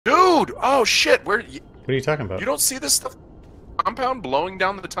Dude! Oh shit! Where? What are you talking about? You don't see this stuff? Compound blowing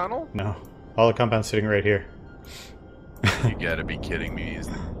down the tunnel? No. All the compound's sitting right here. You gotta be kidding me.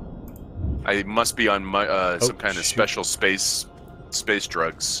 I must be on my, some kind of special space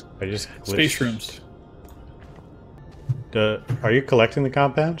drugs. I just glitched. Space rooms. Are you collecting the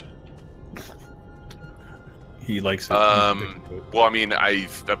compound? He likes it. Well, I mean,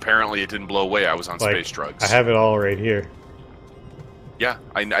 apparently it didn't blow away. I was on space drugs. I have it all right here. Yeah,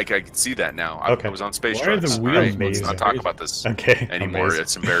 I can see that now. Okay. I was on space Why are drugs. the wheels Let's not talk about this anymore. Amazing.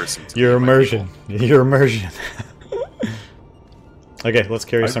 It's embarrassing. To Your me, immersion. Your immersion. Okay, let's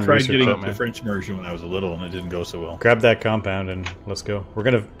carry some I tried research getting out, up man. the French immersion when I was little, and it didn't go so well. Grab that compound and let's go. We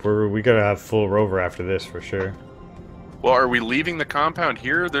gotta have full rover after this for sure. Well, are we leaving the compound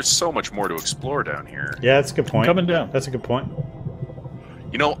here? There's so much more to explore down here. Yeah, that's a good point. Coming down. That's a good point.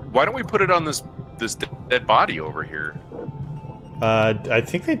 You know, why don't we put it on this dead body over here? I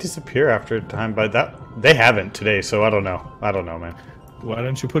think they disappear after a time, but they haven't today, so I don't know. I don't know, man. Why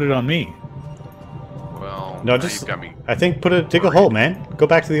don't you put it on me? Well, No, now just you've got me. I think dig a hole, man. Go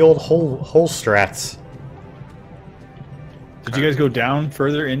back to the old hole strats. Did you guys go down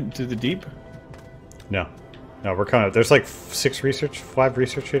further into the deep? No, we're kind of. There's like 5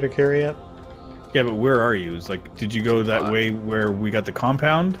 research here to carry up. Yeah, but where are you? It's like, did you go that way where we got the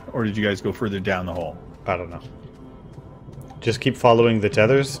compound, or did you guys go further down the hole? I don't know. Just keep following the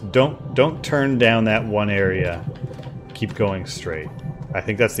tethers. Don't turn down that one area. Keep going straight. I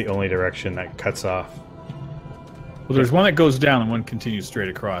think that's the only direction that cuts off. Well, there's one that goes down and one continues straight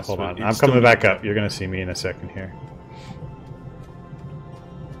across. Hold so on, it's I'm still coming back up. You're gonna see me in a second here.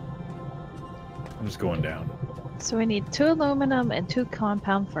 I'm just going down. So we need 2 aluminum and 2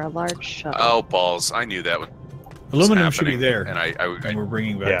 compound for a large shuttle. Oh balls! I knew that was Aluminum should be happening, there, and and we're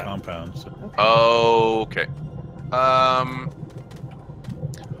bringing back compounds. So. Oh, okay.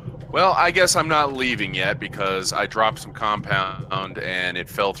 Well, I guess I'm not leaving yet because I dropped some compound and it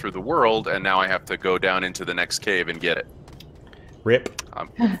fell through the world, and now I have to go down into the next cave and get it. Rip.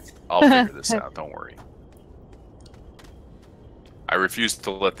 I'll figure this out. Don't worry. I refuse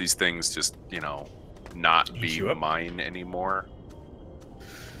to let these things just, not be mine anymore.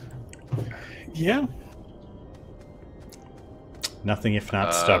 Yeah. Nothing if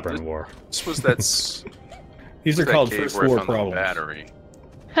not stubborn, War. This was that's. These are called first war problems. Battery.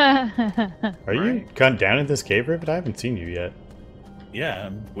 Are you gone down in this cave, Rivet? I haven't seen you yet. Yeah,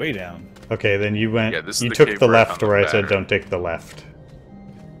 I'm way down. Okay, then you went. Yeah, this is you the took cave the where I left found where the I said battery. don't take the left.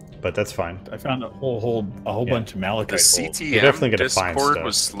 But that's fine. I found a whole bunch of malachite. The holes. You're definitely CTM gonna find Discord stuff.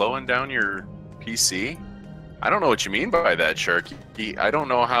 was slowing down your PC. I don't know what you mean by that, Shark. I don't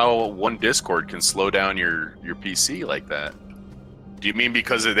know how one Discord can slow down your PC like that. Do you mean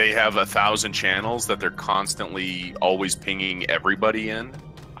because they have 1,000 channels that they're constantly always pinging everybody in?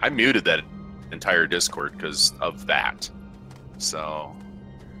 I muted that entire Discord because of that. So,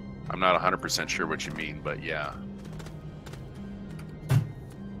 I'm not 100% sure what you mean, but yeah.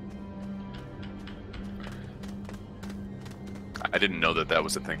 I didn't know that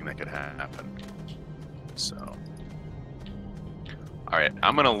was a thing that could happen. So. Alright,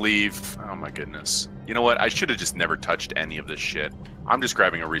 I'm gonna leave. Oh my goodness. You know what? I should have just never touched any of this shit. I'm just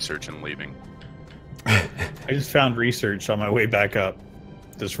grabbing a research and leaving. I just found research on my way back up,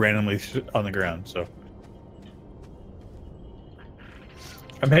 just randomly on the ground. So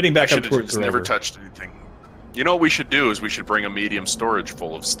I'm heading back up towards just the never river. touched anything. You know what we should do is we should bring a medium storage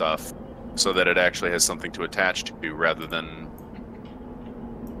full of stuff so that it actually has something to attach to rather than.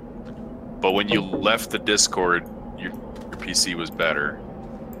 But when you left the Discord, your PC was better.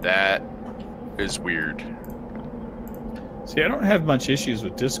 That is weird. See, I don't have much issues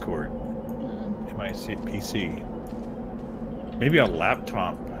with Discord in my PC. Maybe a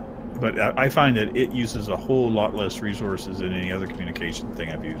laptop, but I find that it uses a whole lot less resources than any other communication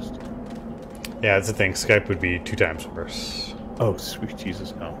thing I've used. Yeah, that's the thing. Skype would be 2 times worse. Oh, sweet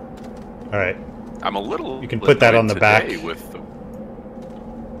Jesus, no. All right. I'm a little. You can put that on the back. With the...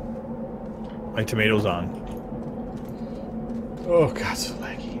 My tomatoes on. Oh god, so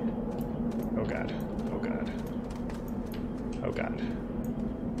laggy. Oh god. Oh god. Oh god.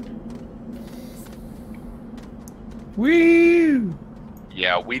 Woo!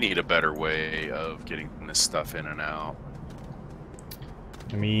 Yeah, we need a better way of getting this stuff in and out.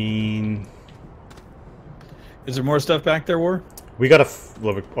 I mean, Is there more stuff back there, War? we got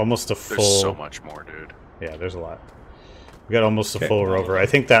almost a full. There's so much more, dude. Yeah, there's a lot. We got almost a full rover. I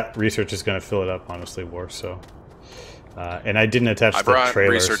think that research is going to fill it up, honestly, War. So, and I didn't attach I the brought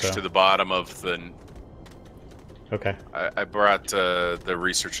trailer. research So. to the bottom of the. Okay. I brought the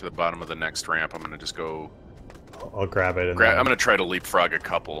research to the bottom of the next ramp. I'm gonna just go I'll grab it. And I'm gonna try to leapfrog a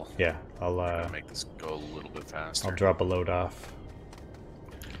couple. Yeah, I'll Make this go a little bit faster. I'll drop a load off.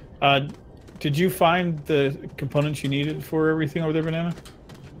 Did you find the components you needed for everything over there, Banana?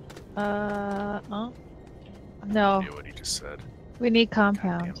 No. Yeah, what he just said. We need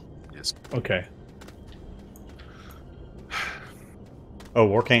compound. Yes. Okay. Oh,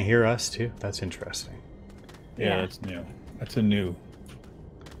 War can't hear us too. That's interesting. Yeah, that's new. That's a new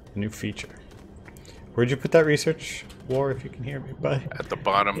feature. Where'd you put that research, War? If you can hear me, buddy. At the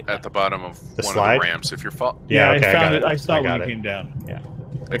bottom of The one slide? of the ramps. If you're Yeah, okay, I found it. got I saw it got when it came down. Yeah,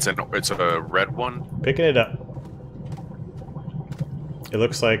 it's a red one. picking it up. It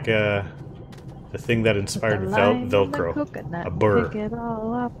looks like the thing that inspired Velcro. A burr. Pick it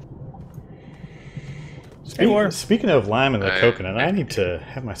all up. Speaking of lime and the I- coconut, I need to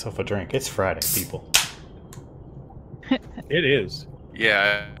have myself a drink. It's Friday, people. It is.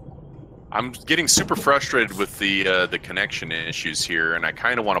 Yeah, I'm getting super frustrated with the connection issues here, and I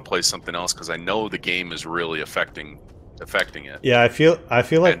kind of want to play something else because I know the game is really affecting it. Yeah, I feel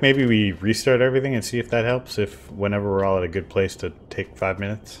like maybe we restart everything and see if that helps. If whenever we're all at a good place to take 5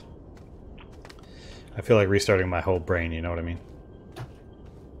 minutes. I feel like restarting my whole brain. You know what I mean?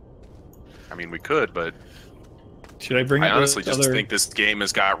 I mean, we could, but Should I bring I up honestly the just other... think this game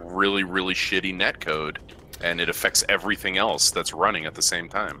has got really, really shitty netcode, and it affects everything else that's running at the same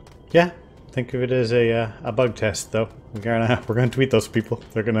time. Yeah. Think of it as a bug test, though. We're gonna tweet those people.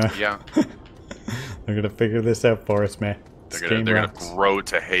 They're gonna Yeah, they're gonna figure this out for us, man. This game they're rocks. gonna grow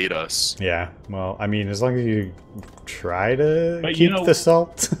to hate us. Yeah. Well, I mean, as long as you try to But keep you know- the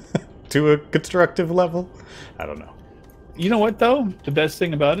salt to a constructive level, I don't know. You know what, though? The best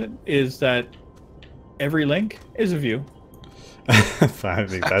thing about it is that every link is a view. I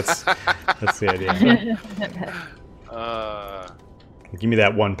think that's the idea. Give me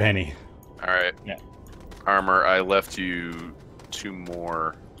that 1 penny. All right. Yeah. Armor, I left you 2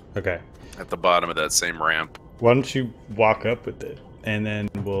 more Okay. at the bottom of that same ramp. Why don't you walk up with it, and then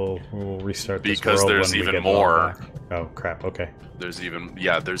we'll restart this Because world there's when we even get it all more. back. Oh crap! Okay. There's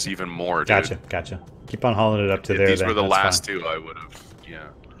even more. Gotcha. Dude. Gotcha. Keep on hauling it up to If there. these then, were the that's last fine. 2, I would have. Yeah.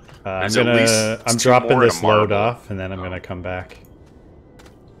 I'm There's at least I'm 2 dropping more and a this load marble. off, and then I'm gonna come back.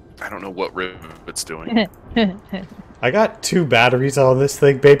 I don't know what Rivet's doing. I got 2 batteries on this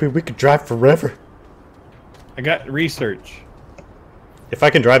thing, baby. We could drive forever. I got research. If I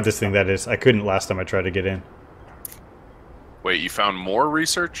can drive this thing, that is. I couldn't last time I tried to get in. Wait, you found more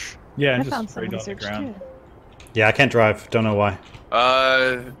research? Yeah, I just found some right on the research ground. too. Yeah, I can't drive. Don't know why.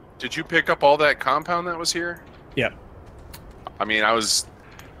 Did you pick up all that compound that was here? Yeah. I mean, I was.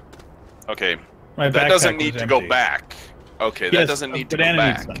 Okay. My That backpack doesn't was need to go empty. back. Okay, Yes, that doesn't need to go Banana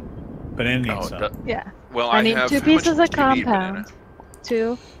back. needs some. Banana needs Oh, some. Yeah. well, I need have 2 how much pieces of do you need, compound. Banana?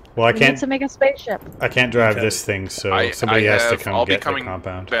 2. Well, I We need can't. to make a spaceship. I can't drive Okay. this thing, so somebody has to come I'll be get the coming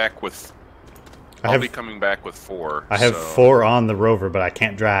compound. back with. I I'll have be coming back with 4. I have so- 4 on the rover, but I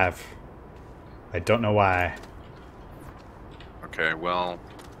can't drive. I don't know why. Okay, well,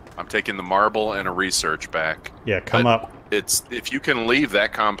 I'm taking the marble and a research back. Yeah, come But up. It's if you can leave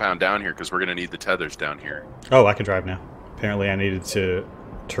that compound down here because we're gonna need the tethers down here. Oh, I can drive now. Apparently, I needed to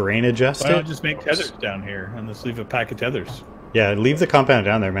terrain adjust Why not it. just make tethers down here and let's leave a pack of tethers? Yeah, leave the compound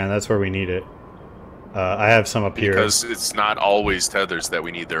down there, man. That's where we need it. I have some up here. Because it's not always tethers that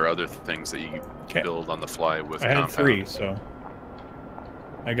we need. There are other things that you Okay. build on the fly with I had compound. 3, so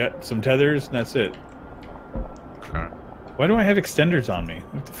I got some tethers and that's it. Okay. Why do I have extenders on me?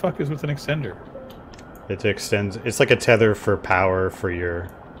 What the fuck is with an extender? It extends. It's like a tether for power for your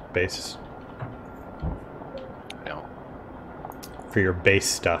base, No. for your base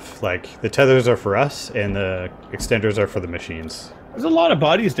stuff. Like the tethers are for us, and the extenders are for the machines. There's a lot of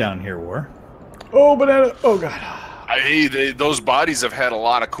bodies down here, War. Oh, banana! Oh god! Those bodies have had a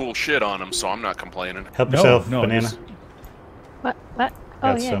lot of cool shit on them, so I'm not complaining. Help yourself, banana. just- What? Oh,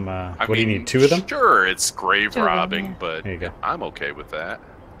 Got yeah. some. I What do you mean, need? 2 of them? Sure, it's grave 2 of them, robbing, yeah. but There you go. I'm okay with that.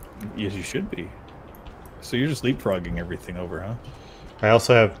 Yes, you should be. So you're just leapfrogging everything over, huh? I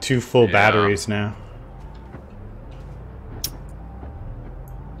also have 2 full Yeah. batteries now.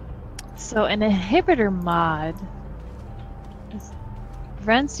 So an inhibitor mod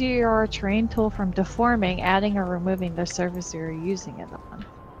prevents your terrain tool from deforming, adding or removing the surface you're using it on.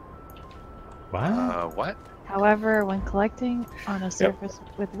 What? What? However, when collecting on a surface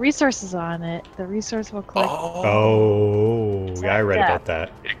with resources on it, the resource will collect. Oh, yeah, I read Yeah. about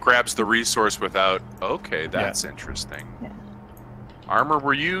that. It grabs the resource without. Okay, that's interesting. Yeah. Armor,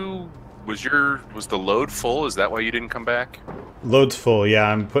 was the load full? Is that why you didn't come back? Load's full. Yeah,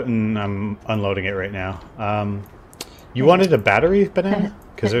 I'm unloading it right now. You wanted a battery, banana?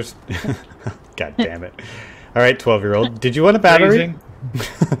 Because there's. God damn it. All right, 12-year-old. Did you want a battery?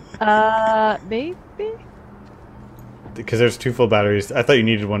 Maybe. Because there's 2 full batteries. I thought you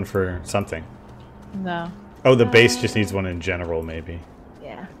needed one for something. No. Oh, the base just needs one in general, maybe.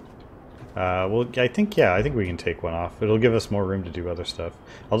 Yeah. Well, I think we can take one off. It'll give us more room to do other stuff.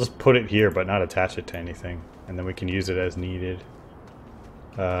 I'll just put it here, but not attach it to anything, and then we can use it as needed.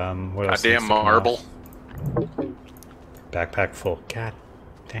 What else? Goddamn marble. Backpack full. God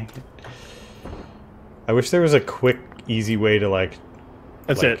dang it. I wish there was a quick, easy way to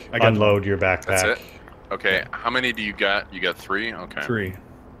That's it. I got unload your backpack. That's it? Okay, how many do you got? You got 3? Okay. 3.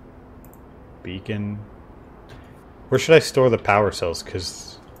 Beacon. Where should I store the power cells?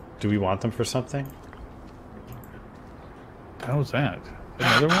 Because do we want them for something? How was that?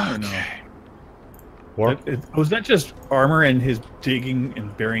 Another one or no? Warp? Was that just armor and his digging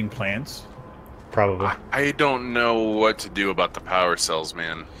and burying plants? Probably. I don't know what to do about the power cells,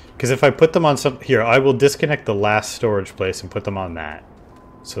 man. Because if I put them on some... Here, I will disconnect the last storage place and put them on that.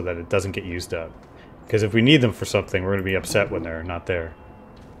 So that it doesn't get used up. Because if we need them for something, we're going to be upset when they're not there.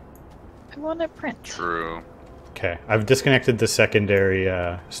 I want to print. True. Okay, I've disconnected the secondary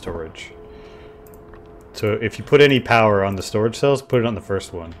storage. So if you put any power on the storage cells, put it on the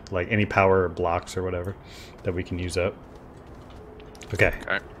first one. Like any power blocks or whatever that we can use up. Okay.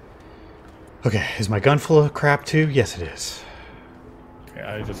 Okay, is my gun full of crap too? Yes, it is. Okay,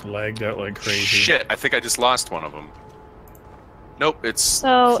 I just lagged out like crazy. Shit, I think I just lost one of them. Nope, it's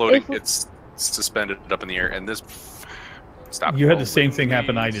So floating. It's suspended up in the air, and this... Stop. You had the same thing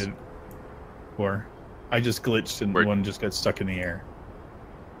happen I did. Or I just glitched and one just got stuck in the air.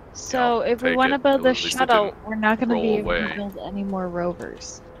 So Yeah, if we take want to it. build the At least it shuttle, didn't we're not going to roll be able away. to build any more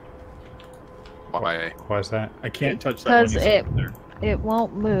rovers. Why? Why is that? I can't touch that one. Because you said there. it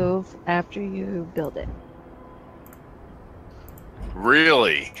won't move after you build it.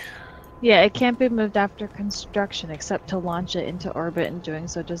 Really? Yeah, it can't be moved after construction except to launch it into orbit, and doing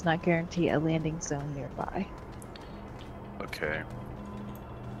so does not guarantee a landing zone nearby. Okay.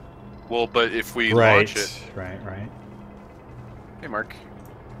 Well, but if we Right, launch it... right. Hey, Mark.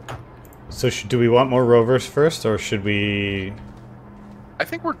 So do we want more rovers first, or should we... I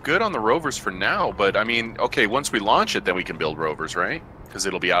think we're good on the rovers for now, but I mean, okay, once we launch it, then we can build rovers, right? Because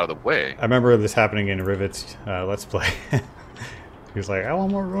it'll be out of the way. I remember this happening in Rivet's Let's Play. He was like, I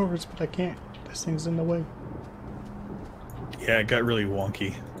want more rovers, but I can't. This thing's in the way. Yeah, it got really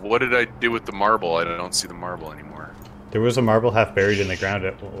wonky. What did I do with the marble? I don't see the marble anymore. There was a marble half buried in the ground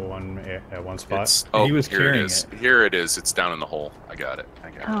at one spot. He was here carrying it is. Here it is. It's down in the hole. I got it.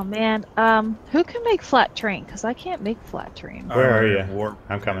 Oh man, who can make flat terrain? Because I can't make flat terrain. Where are you? Warp.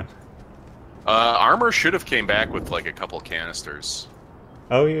 I'm coming. Armor should have came back with like a couple canisters.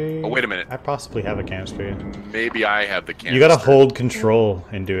 Oh, yeah. Oh, wait a minute. I possibly have a canister. Yeah. Maybe I have the canister. You gotta hold control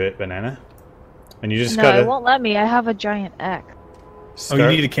and do it, Banana. And you just No, gotta... it won't let me. I have a giant X. Oh, you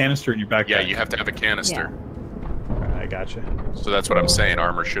need a canister in your backpack. Yeah, you have to have a canister. I gotcha. So that's what I'm saying.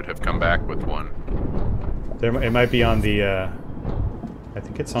 Armor should have come back with one. It might be on the... I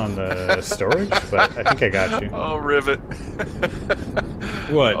think it's on the storage, but I think I got you. Oh, Rivet.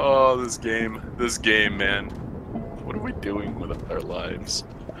 What? Oh, this game, man. What are we doing with our lives?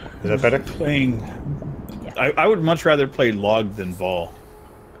 Is that better? Playing. I would much rather play log than ball.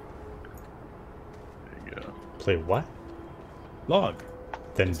 There you go. Play what? Log.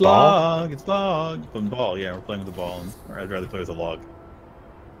 Then It's ball? log. It's log. Than ball. Yeah, we're playing with the ball, or I'd rather play with a log.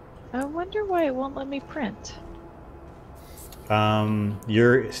 I wonder why it won't let me print.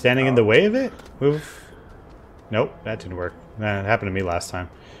 You're standing in the way of it? Move. Nope, that didn't work. That happened to me last time.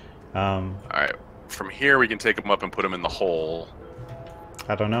 All right. From here, we can take them up and put them in the hole.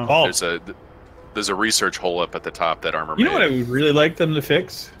 I don't know. Oh. There's a research hole up at the top that Armor You know made. what I would really like them to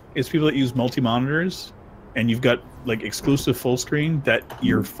fix is people that use multi-monitors, and you've got like exclusive full screen that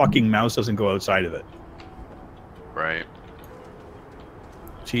your fucking mouse doesn't go outside of it. Right.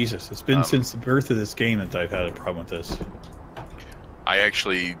 Jesus, it's been since the birth of this game that I've had a problem with this. I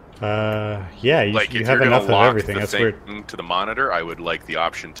actually yeah, you like if have you're enough gonna of lock everything. the That's thing weird. to the monitor, I would like the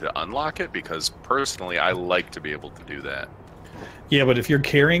option to unlock it because personally, I like to be able to do that. Yeah, but if you're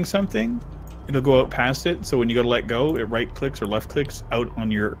carrying something, it'll go out past it. So when you go to let go, it right clicks or left clicks out on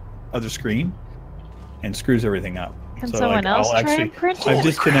your other screen and screws everything up. Can So, someone else I'll try and print I've it?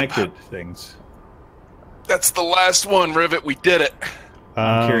 disconnected things. That's the last one, Rivet. We did it.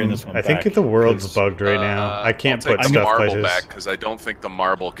 I'm carrying this one I think back, the world's 'cause, bugged right now. I can't I'll put take the stuff marble places. back because I don't think the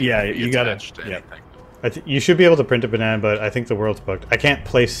marble can Yeah, be you gotta- attached to yeah. anything. You should be able to print a banana, but I think the world's bugged. I can't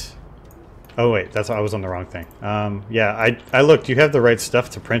place... Oh wait, I was on the wrong thing. Yeah, I looked. You have the right stuff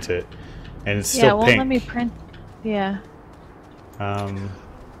to print it, and it's Yeah, it still won't pink. let me print. Yeah.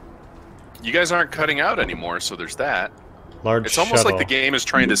 You guys aren't cutting out anymore, so there's that. Large It's almost shuttle. like the game is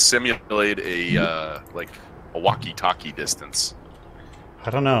trying to simulate a walkie-talkie distance I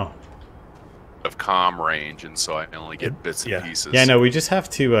don't know. of comm range, and so I only get bits and pieces. Yeah, no, we just have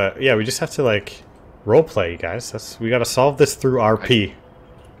to. Yeah, we just have to like role play, guys. We got to solve this through RP.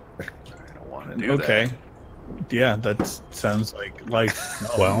 I don't want to do that. Okay. Yeah, that sounds like life. No.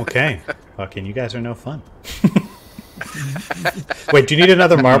 Well, okay. Fucking, you guys are no fun. Wait, do you need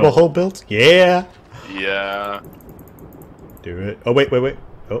another marble hole built? Yeah. Yeah. Do it. Oh wait.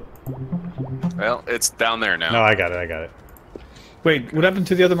 Oh. Well, it's down there now. No, I got it. Wait, what happened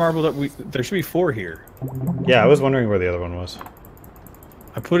to the other marble that we? There should be 4 here. Yeah, I was wondering where the other one was.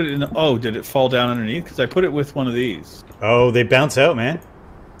 I put it in. Oh, did it fall down underneath? Because I put it with one of these. Oh, they bounce out, man.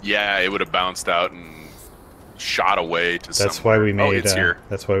 Yeah, it would have bounced out and shot away to That's somewhere. why we made. Oh, it's here.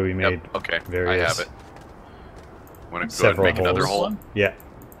 That's why we made. Yep. Okay, various I have it. Want to go ahead and several make another holes. hole? Yeah.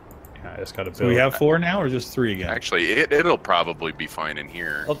 I just got to build. So we have 4 now, or just 3 again? Actually, it'll probably be fine in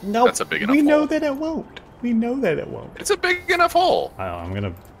here. Oh, no, That's a big enough we know hole. that it won't. We know that it won't. It's a big enough hole. I don't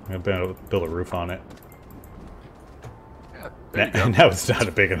know, I'm gonna build a roof on it. Yeah, there you go. Now it's not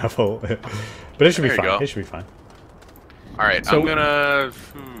a big enough hole, but it should be There you fine. go. It should be fine. All right, So- I'm gonna.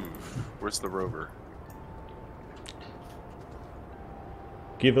 Where's the rover?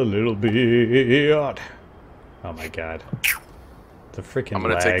 Give a little bit. Oh my god, the freaking. I'm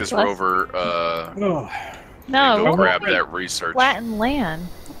gonna lag. take this What? rover. Oh, And No, go grab wait, that research. flatten land.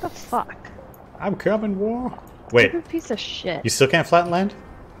 What the fuck? I'm coming, war. Wait, Stupid piece of shit. you still can't flatten land?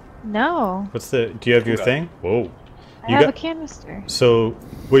 No, What's the? Do you have your Okay. thing? Whoa. I You have got- a canister. So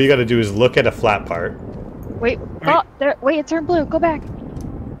what you got to do is look at a flat part. Wait, oh, there. Wait, it turned blue. Go back.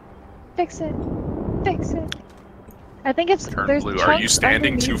 Fix it. Fix it. I think it's Turn there's blue. Are you chunks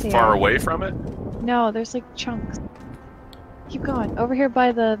standing too underneath far here. away from it? No, there's like chunks. Keep going. Over here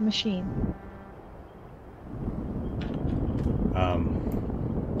by the machine.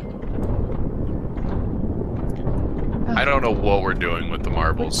 I don't know what we're doing with the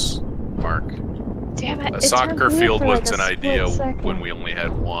marbles, Mark. Damn it! A it turned soccer blue field for like was a an split idea second. when we only had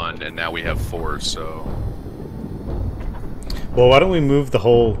 1, and now we have 4. So Well, why don't we move the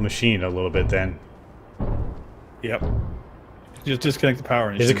whole machine a little bit then? yep. Just disconnect the power.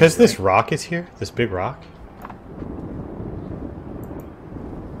 And Is it should because be this rock is here? This big rock?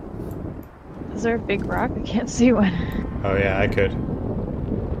 Is there a big rock? I can't see one. Oh yeah, I could.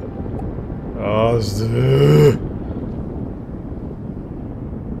 Oh, z-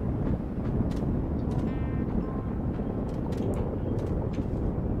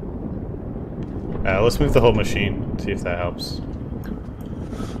 let's move the whole machine. See if that helps.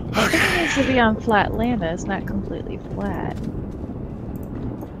 It needs to be on flat land. It's not completely flat.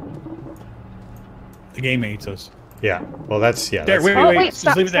 The game hates us. Yeah. Well, that's yeah. There, That's, wait, Oh, wait, wait, Just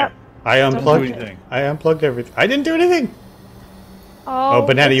stop, leave it stop. there. I Don't do unplugged. anything. I unplugged everything. I didn't do anything. Oh, Oh,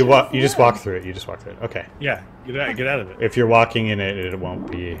 Banana, what's you wrong walk. You just with walk through it. You just walk through it. Okay. Yeah, get out of it. If you're walking in it, it won't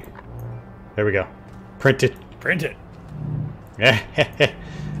be. There we go. Print it. Print it.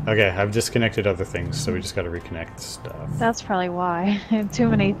 Okay, I've disconnected other things, so we just got to reconnect stuff. That's probably why. Too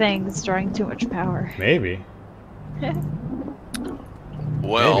many things drawing too much power. Maybe.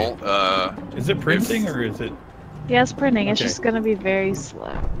 well, Is it printing or is it? Yes, printing. It's Okay. just gonna be very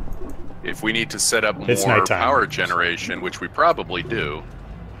slow. if we need to set up It's more nighttime. power generation, which we probably do.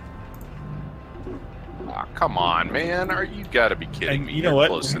 Aw, come on, man! Are you got to be kidding And me? you know You're what?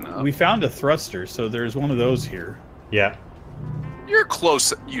 Close enough. We found a thruster, so there's one of those here. Yeah. You're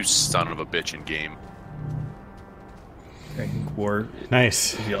close, you son of a bitch in game. I think War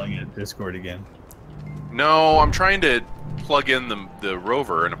Nice. is yelling at Discord again. No, I'm trying to plug in the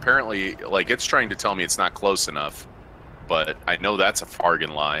rover, and apparently, like, it's trying to tell me it's not close enough. But I know that's a fargan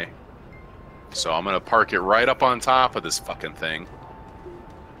lie. So I'm gonna park it right up on top of this fucking thing.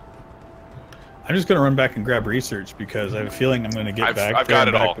 I'm just gonna run back and grab research because I have a feeling I'm gonna get back. I've there got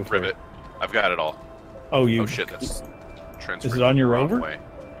and it back all, before- Rivet. I've got it all. Oh, you. Oh shit, that's transferred Is it on your the wrong rover? way.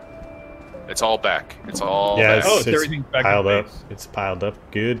 It's all back. It's all Yeah, back. Oh, it's, it's everything's back in piled up. place. It's piled up.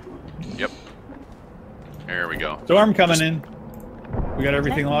 Good. Yep. There we go. Storm coming in. We got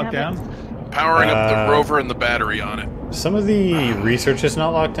everything Okay, locked have it. down. Powering up Uh, the rover and the battery on it. Some of the research is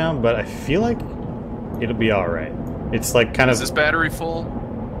not locked down, but I feel like it'll be all right. It's like kind Is of this battery full?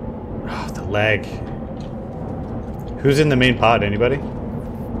 oh, the lag. Who's in the main pod? Anybody?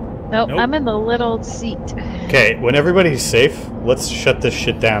 Nope, Nope. I'm in the little seat. Okay, when everybody's safe, let's shut this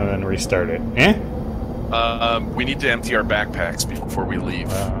shit down and then restart it. Eh? We need to empty our backpacks before we leave.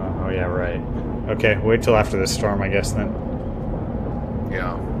 Oh yeah, right. Okay, wait till after this storm, I guess then.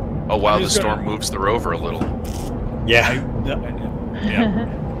 Yeah. Oh wow, I'm the just storm gonna- moves the rover a little. Yeah. Yeah.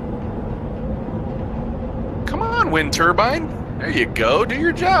 wind turbine. There you go. Do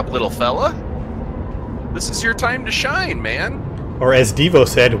your job, little fella. This is your time to shine, man. Or as Devo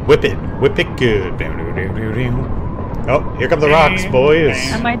said, whip it good. Oh, here come the rocks, boys.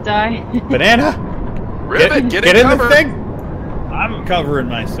 I might die. Banana, Rivet, get in cover. the thing. I'm covering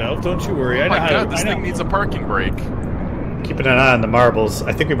myself. Don't you worry. Oh I know my how god, to, this I know. thing needs a parking brake. Keeping an eye on the marbles.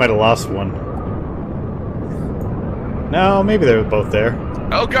 I think we might have lost one. No, maybe they're both there.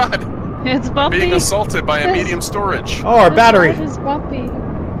 Oh god, It's bumpy. being assaulted by a Yes. medium storage. Oh, our This battery. ride is bumpy.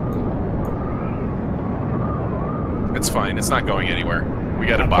 It's fine. It's not going anywhere. We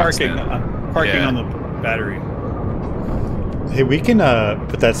got a I'm box parking. in. I'm parking Yeah. on the battery. Hey, we can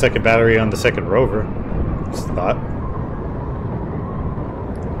put that second battery on the second rover. Just a thought.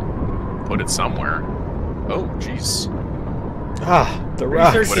 Put it somewhere. Oh, jeez. Ah, the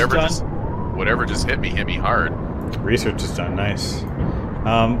rocks. Research- Whatever done. whatever just hit me hard. Research is done. Nice.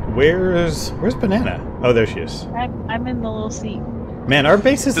 Where's Banana? Oh, there she is. I'm in the little seat. Man, our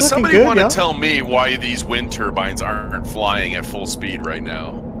base is Does looking somebody good, want to y'all. tell me why these wind turbines aren't flying at full speed right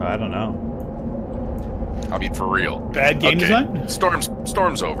now? I don't know. I mean, for real. Bad game design?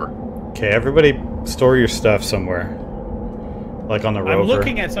 Storm's over. Okay, everybody store your stuff somewhere. Like on the rover. I'm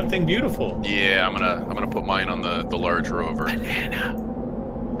looking at something beautiful. Yeah, I'm gonna put mine on the large rover. Banana.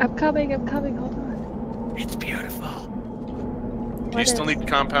 I'm coming. Hold on. It's beautiful. Do you still need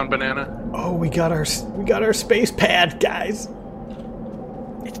compound banana? Oh, we got our space pad, guys.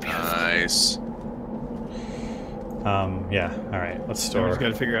 It's beautiful. Nice. Yeah. All right. Let's So we just store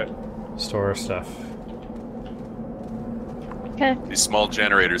gotta figure out. our stuff. Okay. These small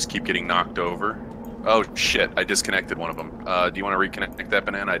generators keep getting knocked over. Oh shit! I disconnected one of them. Do you want to reconnect that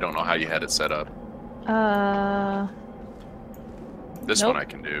banana? I don't know how you had it set up. This Nope. one I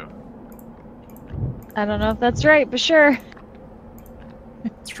can do. I don't know if that's right, but sure.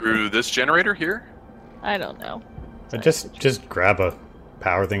 Through this generator here? I don't know. Just grab a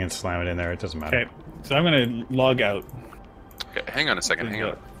power thing and slam it in there. It doesn't matter. Okay, so I'm gonna log out. Okay, hang on a second. Hang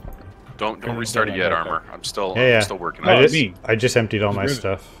on. Don't Gonna restart it go yet, back Armor. up. I'm still Yeah, yeah. I'm still working Oh, on it. me. I just emptied all my Rivet.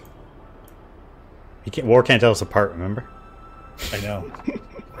 stuff. War can't tell us apart. Remember? I know.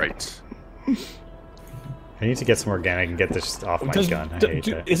 Right. I need to get some organic and get this off my gun. I hate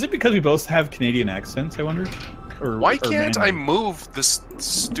that. Is it because we both have Canadian accents? I wonder. Or Why or can't I Mandarin? move this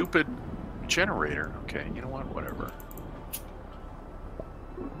stupid generator? Okay, you know what? Whatever.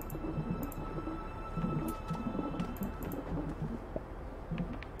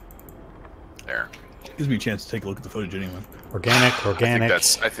 There. Gives me a chance to take a look at the footage anyway. Organic.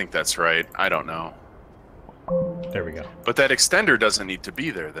 I think that's right. I don't know. There we go. But that extender doesn't need to be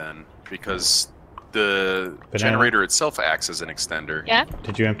there then, because the Banana. generator itself acts as an extender. Yeah.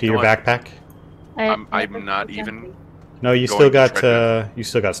 Did you empty You your know what? backpack? I'm not even. No, you Going still to got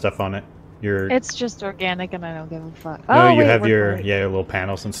try stuff on it. Your It's just organic, and I don't give a fuck. no, Oh, you wait, have we're your great. your little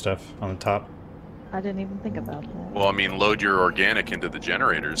panels and stuff on the top. I didn't even think about that. Well, I mean, load your organic into the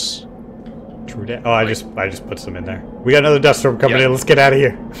generators. True that. Oh, I just put some in there. We got another dust storm coming Yeah. in. Let's get out of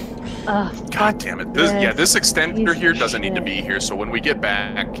here. Ugh, God damn it! This, Yes. yeah, this extender Piece here of doesn't need to shit. be here. So when we get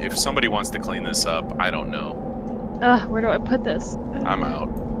back, if somebody wants to clean this up, I don't know. where do I put this? I'm out.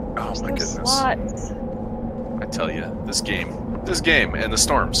 Oh There's my no goodness! slots. I tell you, this game, and the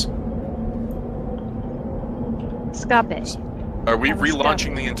storms. Stop it. Are we I'm stuck.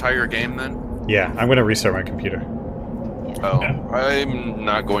 relaunching the entire game then? Yeah, I'm gonna restart my computer. Oh, Yeah. I'm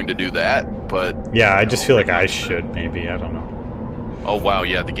not going to do that, but Yeah, I just feel like I should. Maybe I don't know. oh wow,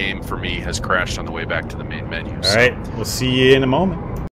 yeah, the game for me has crashed on the way back to the main menu. All right, we'll see you in a moment.